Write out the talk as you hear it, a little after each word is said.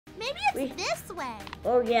Maybe it's this way.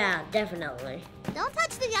 Oh yeah, definitely. Don't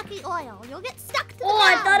touch the yucky oil. You'll get stuck to the Oh,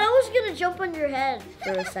 ground. I thought I was gonna jump on your head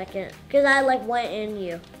for a second. Because I like went in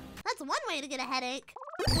you. That's one way to get a headache.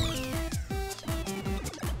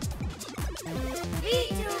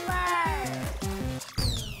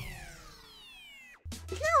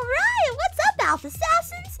 Alright, what's up, Alpha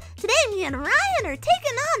Assassins? Today me and Ryan are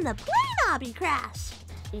taking on the plane obby crash.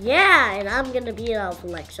 Yeah, and I'm gonna beat out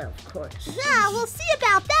Lexa, of course. Yeah, we'll see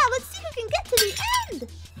about that. Let's see who can get to the end.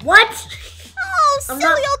 What? Oh, silly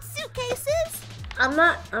old suitcases. I'm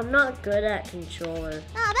not good at controller.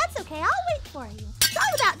 Oh, that's okay. I'll wait for you. It's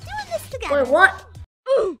all about doing this together. Wait, what?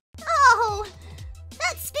 Oh,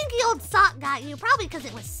 that stinky old sock got you, probably because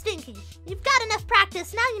it was stinky. You've got enough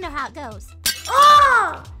practice, now you know how it goes.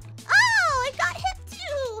 Oh! Oh, I got hit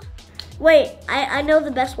too. Wait, I know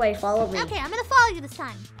the best way. Follow me. Okay, I'm gonna follow you this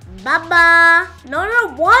time. Bye-bye. No,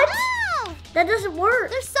 what? No! That doesn't work.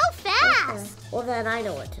 They're so fast. Okay. Well, then I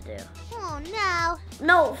know what to do. Oh, no.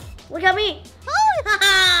 No, look at me. Oh,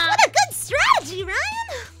 what a good strategy, Ryan.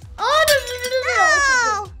 Oh,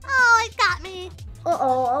 No. Oh, it got me.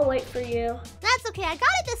 Uh-oh, I'll wait for you. That's okay. I got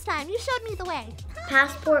it this time. You showed me the way.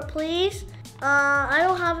 Passport, please. I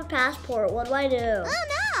don't have a passport. What do I do? Oh,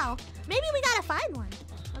 no. Maybe we gotta find one.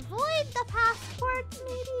 Avoid the passports,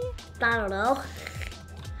 maybe? I don't know.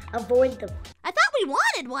 Avoid them. I thought we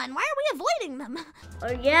wanted one. Why are we avoiding them?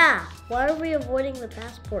 Oh, yeah. Why are we avoiding the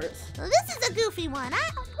passports? Well, this is a goofy one.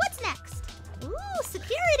 What's next? Ooh,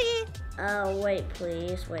 security. Oh, wait,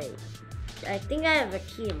 please. Wait. I think I have a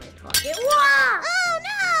key in my pocket. Whoa! Oh,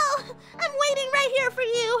 no. I'm waiting right here for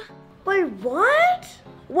you. Wait, what?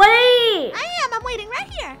 Wait! I'm waiting right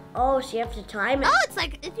here. Oh, so you have to time it. Oh, it's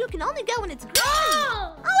like if you can only go when it's green.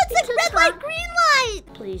 Oh, it's like red light, green light.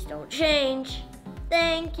 Please don't change.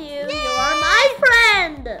 Thank you. Yay! You are my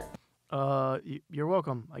friend. You're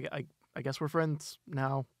welcome. I guess we're friends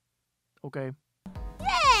now. Okay.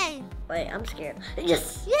 Yay! Wait, I'm scared.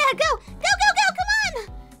 Yes. Yeah, go. Come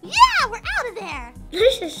on. Yeah, we're out of there.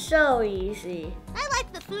 This is so easy. I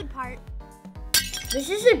like the food part. This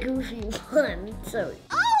is a goofy one. So.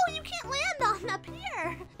 Oh, you can't land on up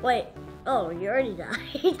here. Wait. Oh, you already died.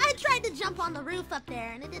 I tried to jump on the roof up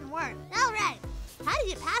there and it didn't work. All right. How do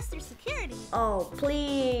you pass through security? Oh,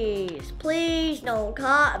 please don't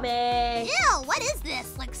caught me. Ew, what is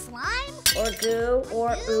this? Like slime? Or goo,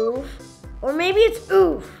 or oof. Or maybe it's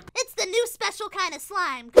oof. It's the new special kind of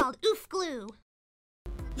slime called oof glue.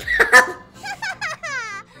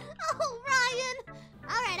 Oh, Ryan.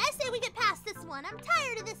 All right, I say we get past this one. I'm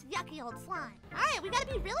tired of this yucky old slime. All right, we gotta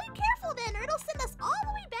be really careful then or it'll send us all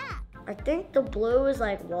the way back. I think the blue is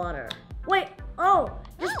like water. Wait,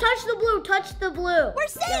 just touch the blue, touch the blue. We're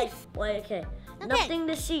safe. Yes. Wait, okay. Nothing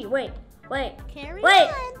to see. Wait. Carry Wait.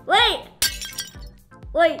 on.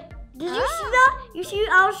 Did you see that? You see,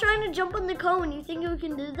 I was trying to jump on the cone. You think you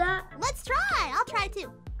can do that? Let's try. I'll try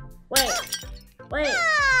too. Wait.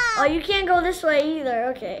 Ah. Oh, you can't go this way either.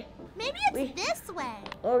 Okay. Maybe it's this way.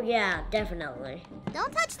 Oh, yeah, definitely.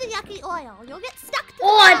 Don't touch the yucky oil. You'll get stuck to the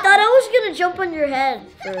Oh, I ground. thought I was going to jump on your head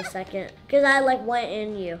for a second. Because I like went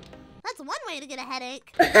in you. That's one way to get a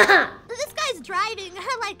headache. This guy's driving.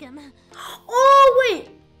 I like him. Oh,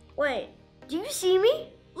 wait. Do you see me?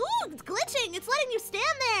 Ooh, it's glitching. It's letting you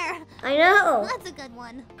stand there. I know. That's a good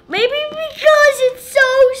one. Maybe because it's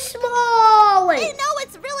so small. I know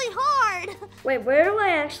it's really hard. Wait, where do I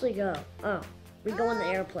actually go? Oh, we go in the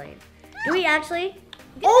airplane. Do we actually?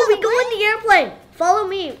 We go in the airplane. Follow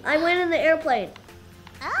me. I went in the airplane.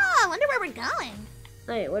 Oh, I wonder where we're going.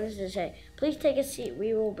 Wait, what does it say? Please take a seat.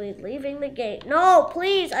 We will be leaving the gate. No,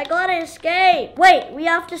 please. I gotta escape. Wait, we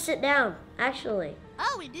have to sit down, actually.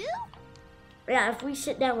 Oh, we do? Yeah, if we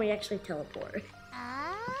sit down, we actually teleport.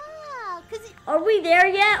 Oh, Are we there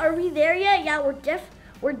yet? Yeah,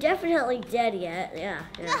 we're definitely dead yet. Yeah.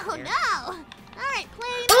 No. All right,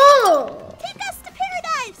 plane. Oh! Take us to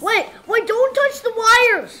paradise. Wait, don't touch the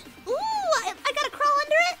wires. Ooh, I gotta crawl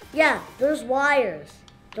under it? Yeah, there's wires.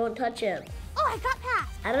 Don't touch him. Oh, I got past.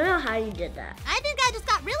 I don't know how you did that. I think I just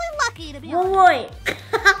got really lucky, to be honest. Wait.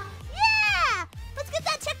 Yeah! Let's get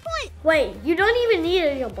that checkpoint. Wait, you don't even need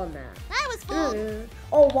to jump on that. That was full.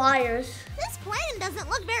 Oh, wires. This plane doesn't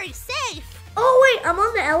look very safe. Oh, wait, I'm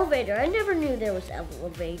on the elevator. I never knew there was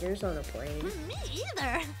elevators on a plane. Me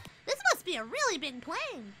either. This must be a really big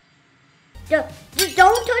plane. Just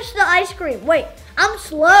don't touch the ice cream. Wait, I'm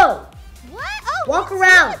slow. What? Oh, walk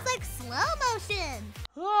around. It's like slow motion.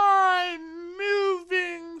 I'm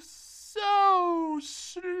moving so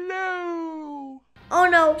slow. Oh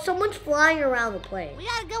no, someone's flying around the plane. We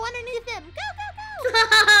gotta go underneath him. Go.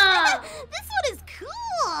 This one is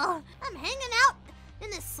cool. I'm hanging out in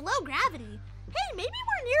this slow gravity. Hey, maybe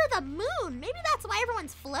we're near the moon. Maybe that's why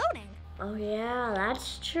everyone's floating. Oh yeah,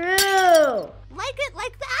 that's true. Like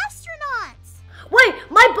the astronauts. Wait,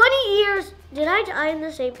 my bunny ears. Did I die in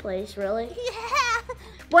the same place, really? Yeah.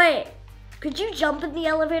 Wait, could you jump in the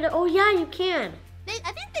elevator? Oh yeah, you can.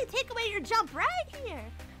 I think they take away your jump right here.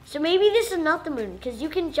 So maybe this is not the moon, because you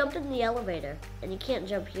can jump in the elevator, and you can't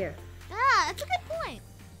jump here. Ah, that's a good point.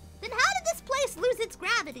 Then how did this place lose its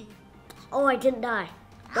gravity? Oh, I didn't die.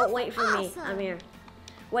 Don't wait for me. Awesome. I'm here.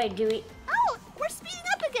 Wait, do we? Oh, we're speeding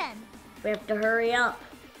up again. We have to hurry up.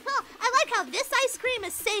 Oh, I like how this ice cream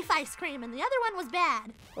is safe ice cream and the other one was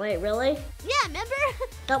bad. Wait, really? Yeah, remember?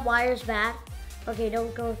 That wire's bad. Okay,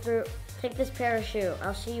 don't go through. Take this parachute.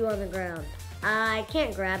 I'll see you on the ground. I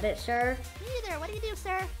can't grab it, sir. Me either. What do you do,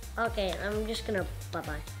 sir? Okay, I'm just gonna.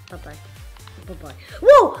 Bye-bye. Bye-bye. Bye-bye.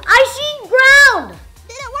 Whoa! I see ground!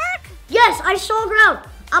 Did it work? Yes, I saw ground.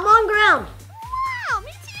 I'm on ground. Wow,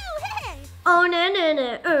 me too. Hey. Oh, no.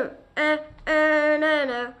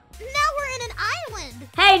 No. Now we're in an island.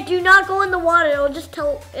 Hey, do not go in the water. It'll just.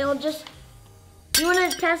 You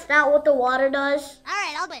want to test out what the water does? All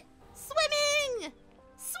right, I'll do it. Swimming.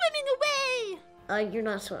 Swimming away. You're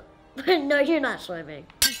not swimming. No, you're not swimming.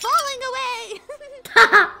 I'm falling away.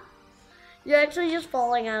 You're actually just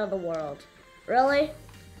falling out of the world. Really?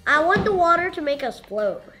 I want the water to make us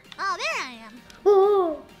float. Oh, there I am.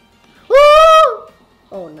 Ooh. Ooh.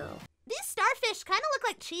 Oh no. These starfish kind of look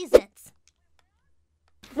like Cheez-Its.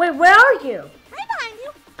 Wait, where are you? Right behind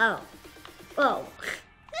you. Oh. Oh.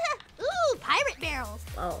 Ooh, pirate barrels.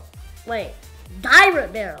 Oh. Wait.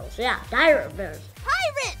 Dirate barrels. Yeah, dirate barrels.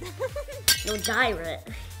 Pirate. No, dirate.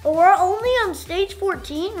 Oh, we're only on stage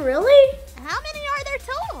 14? Really? How many are there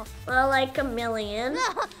total? Well, like a million.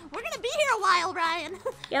 We're gonna be here a while, Ryan.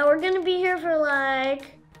 Yeah, we're gonna be here for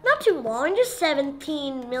like, not too long, just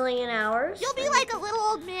 17 million hours. You'll be like a little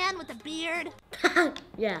old man with a beard.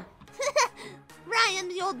 Yeah. Ryan,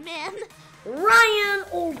 the old man. Ryan,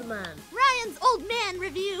 old man. Ryan's old man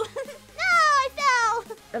review. No, I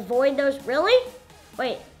fell. Avoid those, really?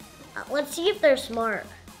 Wait, let's see if they're smart.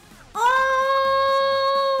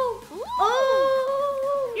 Oh! Ooh.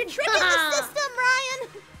 Oh! You're tricking the system, Ryan.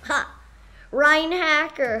 Ha! Ryan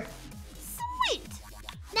Hacker. Sweet.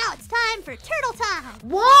 Now it's time for turtle time.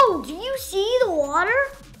 Whoa, do you see the water?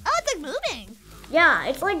 Oh, it's like moving. Yeah,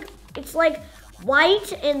 it's like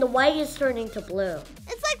white and the white is turning to blue.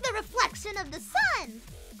 It's like the reflection of the sun.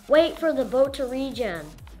 Wait for the boat to regen.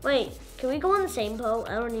 Wait, can we go on the same boat?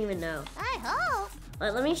 I don't even know. I hope.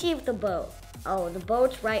 Wait, let me see if the boat. Oh, the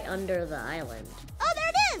boat's right under the island. Oh, there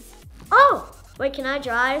it is. Oh, wait, can I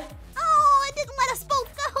drive? Oh, it didn't let us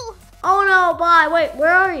both go. Oh no, bye. Wait,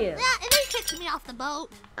 where are you? Yeah, and they kicked me off the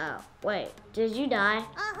boat. Oh, wait, did you die?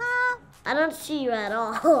 Uh-huh. I don't see you at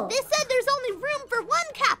all. They said there's only room for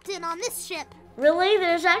one captain on this ship. Really?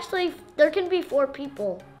 There can be 4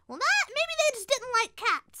 people. Well, maybe they just didn't like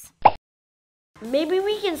cats. Maybe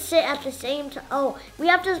we can sit at the same time. Oh, we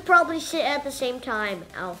have to probably sit at the same time,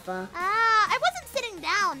 Alpha. I wasn't sitting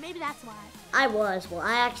down. Maybe that's why. I was. Well,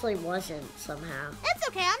 I actually wasn't somehow. It's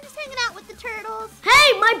okay. I'm just hanging out with the turtles.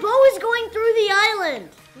 Hey, my boat is going through the island.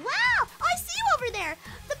 Wow. Oh, I see you over there.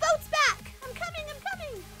 The boat's back. I'm coming.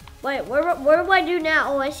 Wait, what do I do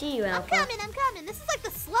now? Oh, I see you, Alpha. I'm coming. This is like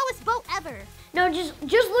the slowest boat ever. No, just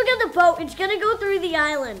look at the boat. It's gonna go through the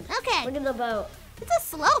island. Okay. Look at the boat. It's a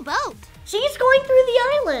slow boat. See, it's going through the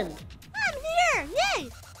island. I'm here. Yay.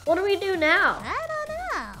 What do we do now? I don't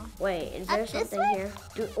know. Wait, is there Up this something way?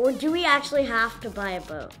 here? Or do we actually have to buy a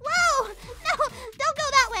boat? Whoa. No, don't go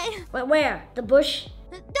that way. Wait, where? The bush?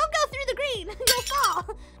 Don't go through the green. You'll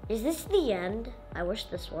fall. Is this the end? I wish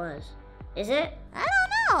this was. Is it? I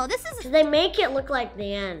don't know. This Cause they make it look like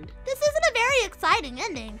the end. isn't a very exciting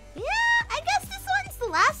ending. Yeah, I guess this one's the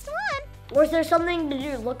last one. Or is there something to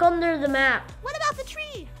do? Look under the map. What about the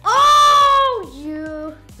tree? Oh,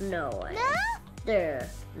 you. No way. No? There.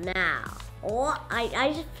 Now. Oh,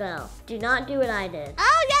 I just fell. Do not do what I did.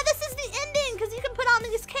 Oh, yeah, this is the ending because you can put on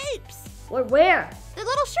these capes. Where? The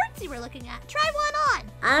little shirts you were looking at. Try one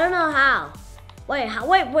on. I don't know how. Wait,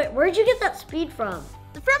 where'd you get that speed from?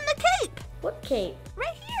 From the cape. What cape?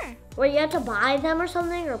 Right here. Where you have to buy them or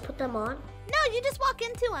something or put them on? No, you just walk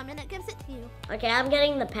into them and it gives it to you. Okay, I'm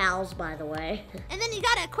getting the pals, by the way. And then you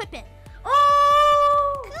gotta equip it.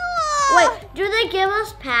 Oh! Cool. Wait, do they give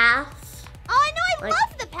us paths? Oh, I know. I Like-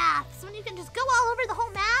 love the paths when you can just go all over the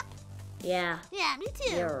whole map. Yeah, Yeah, me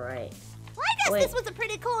too. you're right. Well, I guess Wait. this was a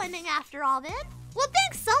pretty cool ending after all then. Well,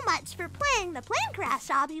 thanks so much for playing the plane crash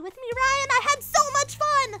obby with me, Ryan. I had so much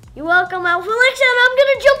fun. You're welcome, Alpha Lexa, and I'm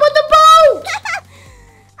gonna jump on the boat!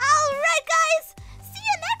 All right, guys. See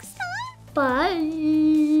you next time. Bye.